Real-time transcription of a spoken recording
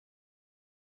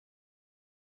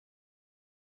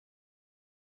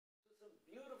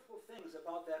things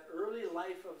about that early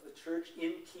life of the church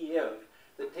in Kiev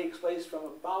that takes place from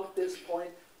about this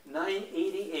point,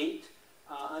 988,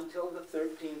 until the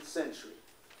 13th century.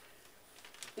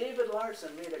 David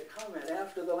Larson made a comment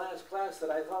after the last class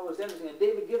that I thought was interesting. And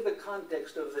David, give the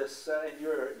context of this and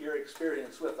your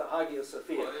experience with the Hagia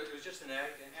Sophia. Well, it was just an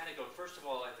anecdote. First of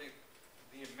all, I think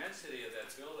the immensity of that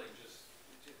building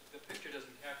the picture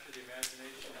doesn't capture the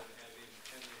imagination and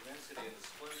the immensity and the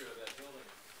splendor of that building.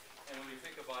 And when you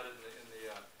think about it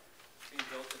being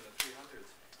built in the 300s,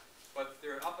 but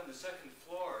they're up on the second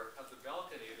floor of the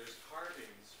balcony. There's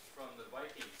carvings from the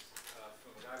Vikings,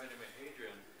 from a guy by the name of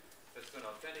Hadrian, that's been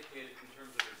authenticated in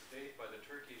terms of its date by the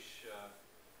Turkish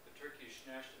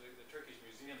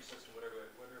museum system, whatever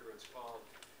it's called.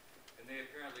 And they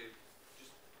apparently,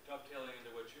 just dovetailing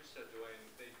into what you said, Duane,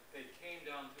 they came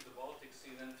down through the Baltic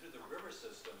Sea, then through the river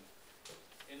system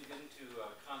into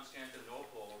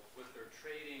Constantinople with their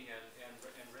trading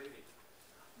and raiding.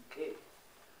 Okay.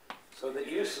 So that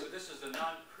this is the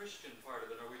non-Christian part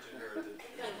of the Norwegian heritage.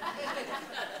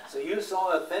 So you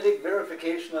saw authentic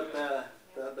verification of the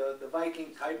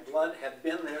Viking type blood had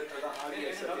been there to the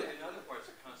Hagia Sophia. In other parts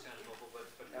of Constantinople, but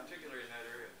yeah, particularly in that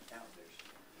area. Yeah.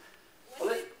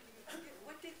 What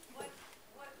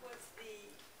was the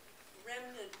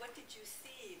remnant? What did you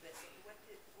see?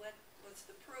 What was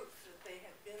the proof that they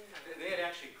had been there? They had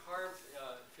actually carved.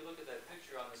 If you look at that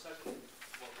picture on the second,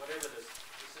 well, whatever this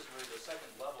is really the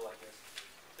second level, I guess.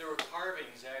 There were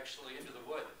carvings actually into the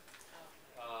wood.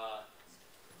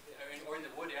 Or in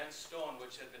the wood and stone,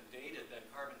 which had been dated, then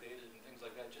carbon dated and things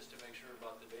like that, just to make sure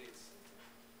about the dates.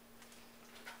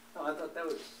 Oh, I thought that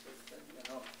was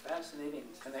a fascinating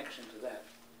connection to that.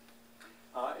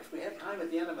 If we have time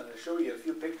at the end, I'm going to show you a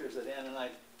few pictures that Ann and I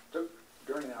took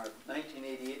during our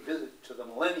 1988 visit to the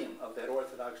millennium of that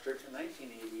Orthodox Church in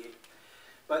 1988.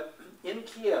 But in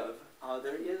Kiev,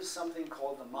 there is something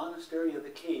called the Monastery of the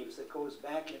Caves that goes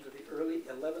back into the early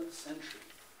 11th century.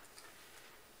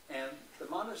 And the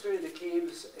Monastery of the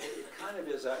Caves, it kind of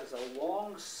is a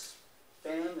long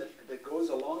span that goes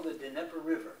along the Dnieper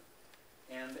River.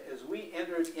 And as we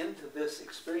entered into this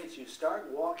experience, you start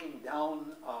walking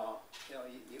down,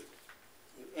 you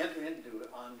enter into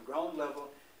on ground level,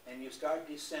 and you start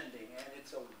descending. And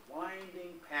it's a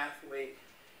winding pathway,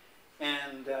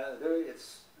 and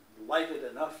it's lighted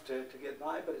enough to get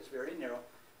by, but it's very narrow.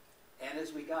 And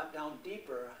as we got down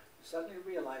deeper, suddenly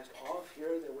realized off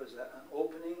here there was an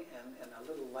opening and a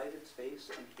little lighted space,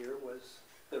 and here was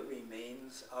the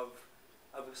remains of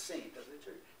a saint of the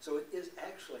church. So it is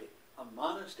actually a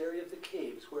monastery of the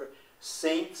caves where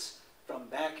saints from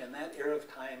back in that era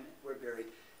of time were buried.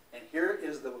 And here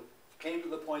is came to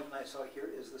the point, and I saw here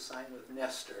is the sign with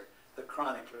Nestor, the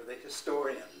chronicler, the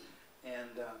historian. And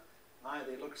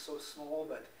they looked so small,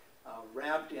 but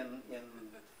wrapped in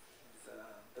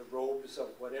the robes of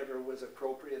whatever was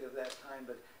appropriate of that time.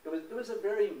 But it was a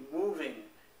very moving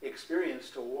experience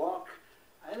to walk.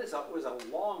 And it was a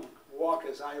long walk,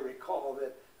 as I recall,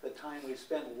 that the time we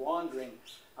spent wandering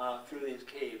through these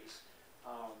caves.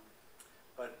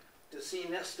 But to see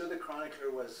Nestor the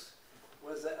chronicler was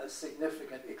a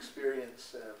significant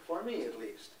experience, for me at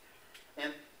least.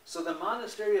 And so the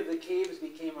Monastery of the Caves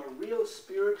became a real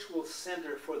spiritual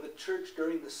center for the church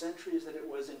during the centuries that it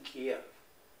was in Kiev.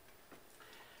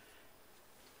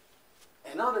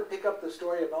 And now to pick up the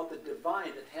story about the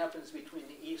divide that happens between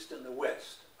the East and the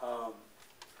West.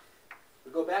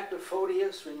 We go back to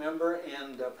Photius, remember,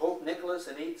 and Pope Nicholas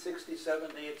in 867,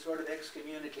 they had sort of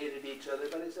excommunicated each other,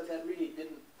 but he said that really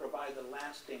didn't provide the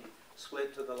lasting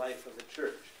split to the life of the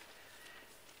church.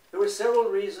 There were several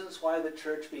reasons why the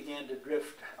church began to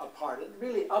drift apart. And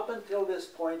really, up until this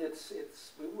point,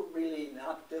 we were really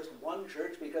not just one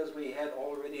church, because we had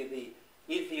already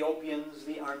the Ethiopians,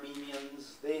 the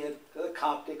Armenians, the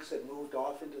Coptics had moved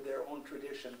off into their own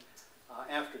tradition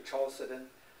after Chalcedon.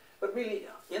 But really,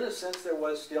 in a sense, there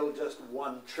was still just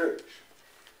one church.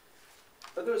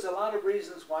 But there was a lot of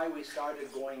reasons why we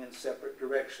started going in separate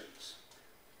directions.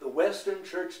 The Western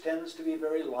church tends to be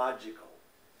very logical.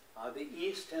 The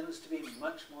East tends to be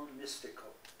much more mystical.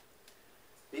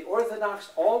 The Orthodox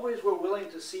always were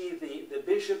willing to see the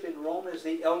bishop in Rome as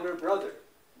the elder brother.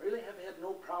 Really have had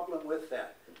no problem with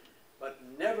that. But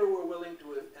never were willing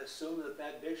to assume that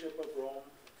that bishop of Rome,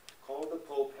 called the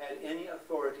Pope, had any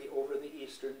authority over the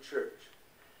Eastern Church.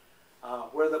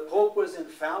 Where the Pope was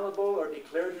infallible or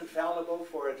declared infallible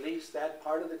for at least that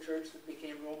part of the church that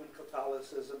became Roman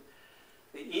Catholicism,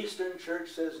 the Eastern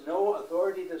Church says no,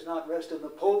 authority does not rest in the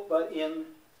Pope, but in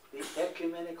the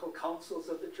ecumenical councils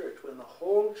of the church. When the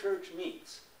whole church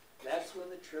meets, that's when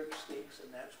the church speaks,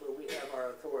 and that's where we have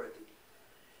our authority.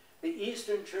 The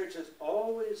Eastern Church has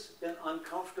always been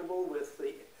uncomfortable with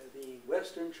the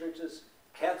Western Church's,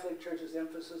 Catholic Church's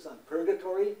emphasis on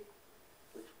purgatory,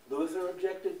 which Luther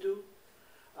objected to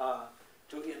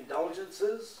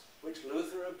indulgences, which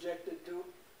Luther objected to,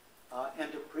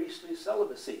 and to priestly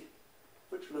celibacy,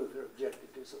 which Luther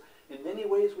objected to. So in many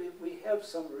ways we have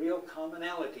some real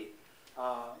commonality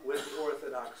with the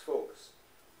Orthodox folks.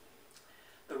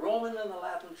 The Roman and the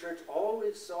Latin Church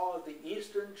always saw the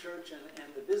Eastern Church and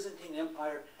the Byzantine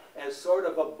Empire as sort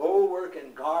of a bulwark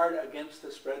and guard against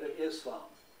the spread of Islam.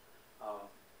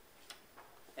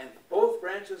 And both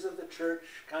branches of the church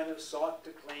kind of sought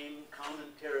to claim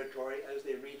common territory as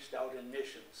they reached out in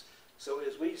missions. So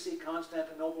as we see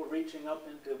Constantinople reaching up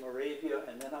into Moravia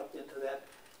and then up into that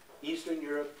Eastern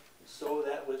Europe, so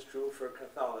that was true for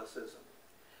Catholicism.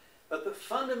 But the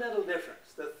fundamental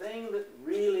difference, the thing that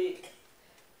really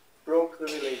broke the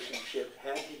relationship,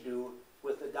 had to do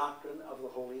with the doctrine of the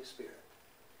Holy Spirit.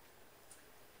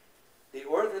 The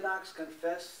Orthodox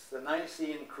confess the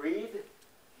Nicene Creed,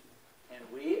 and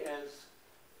we as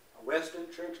a Western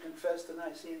Church confess the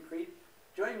Nicene Creed.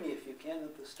 Join me if you can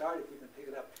at the start, if you can pick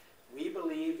it up. We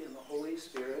believe in the Holy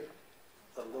Spirit,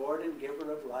 the Lord and giver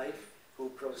of life, who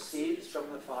proceeds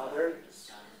from the Father.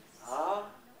 The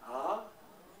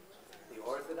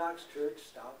Orthodox Church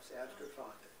stops after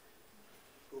Father.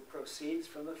 Who proceeds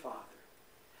from the Father.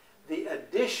 The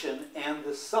addition and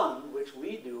the Son, which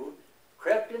we do,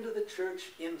 crept into the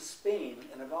church in Spain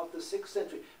in about the 6th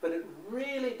century, but it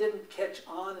really didn't catch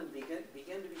on and begin to be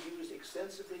used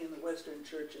extensively in the Western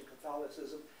Church and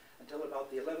Catholicism until about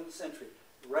the 11th century,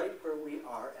 right where we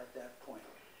are at that point.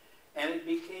 And it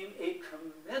became a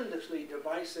tremendously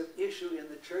divisive issue in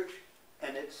the church,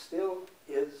 and it still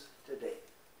is today.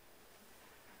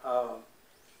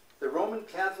 The Roman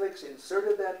Catholics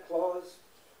inserted that clause,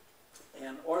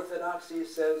 and Orthodoxy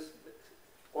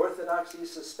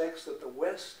suspects that the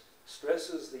West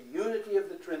stresses the unity of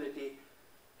the Trinity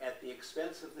at the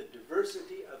expense of the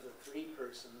diversity of the three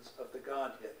persons of the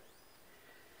Godhead.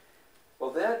 Well,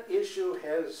 that issue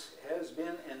has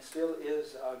been and still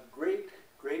is a great,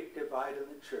 great divide in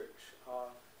the church. I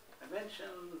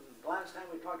mentioned last time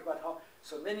we talked about how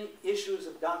so many issues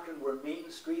of doctrine were Main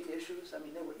Street issues. I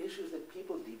mean, they were issues that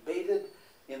people debated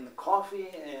in the coffee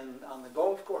and on the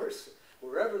golf course,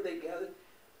 wherever they gathered.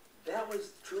 That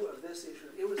was true of this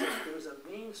issue. It was a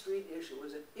Main Street issue. It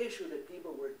was an issue that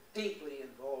people were deeply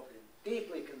involved in,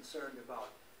 deeply concerned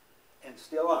about, and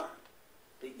still are.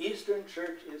 The Eastern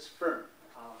Church is firm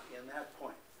in that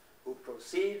point, who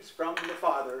proceeds from the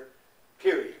Father,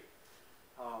 period.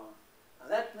 Now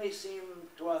that may seem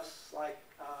to us like,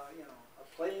 a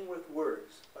playing with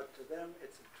words, but to them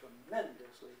it's a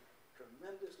tremendously,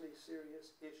 tremendously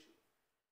serious issue.